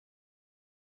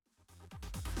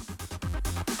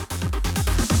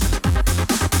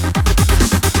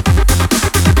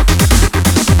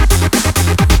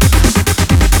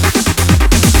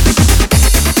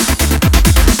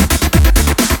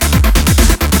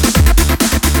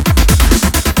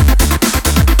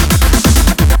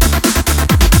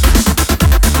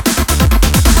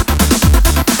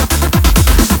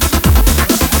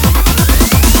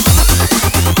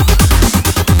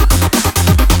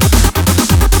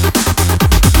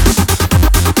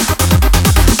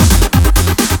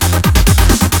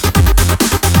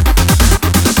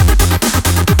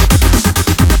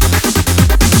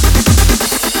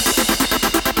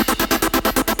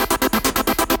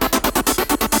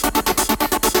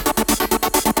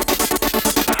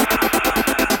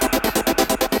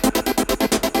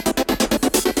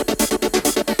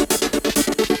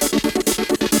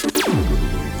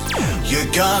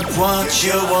got what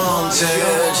you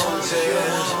wanted.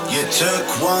 You took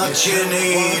what you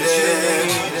needed.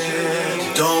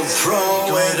 Don't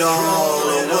throw it all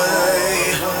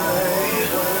away.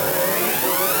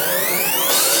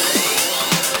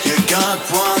 You got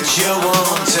what you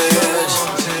wanted.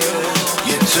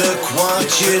 You took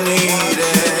what you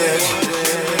needed.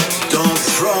 Don't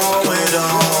throw it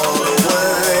all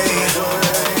away.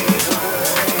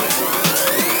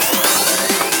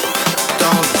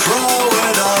 Don't throw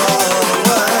it all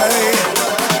away.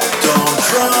 Don't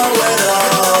throw it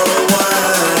all away.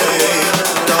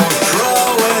 Don't throw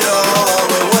it all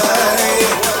away.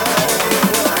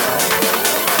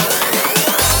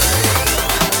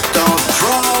 Don't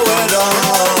throw it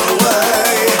all away.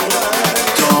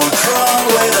 Don't throw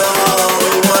it all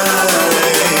away.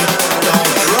 Don't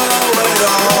throw it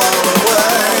all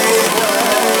away.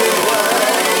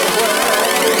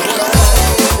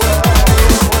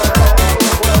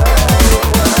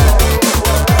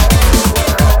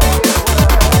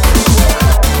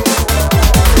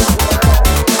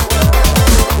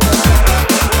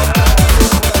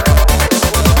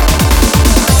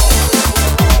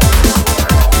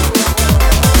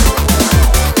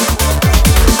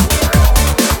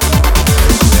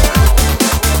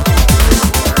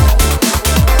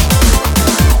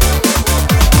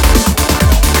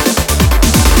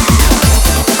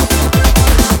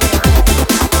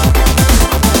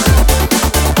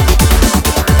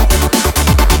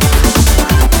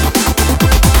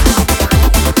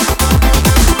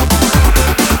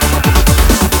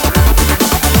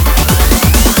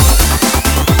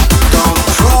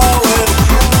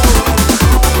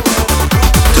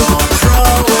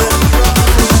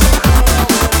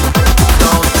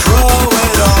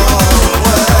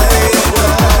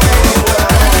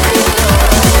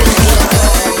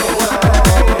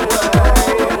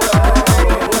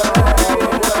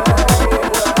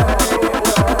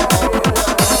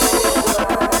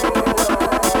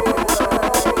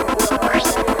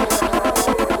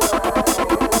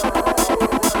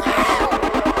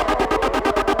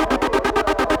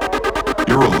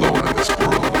 You're alone in this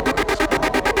world.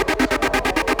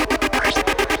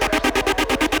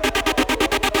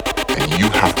 And you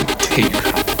have to take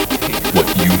what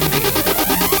you need.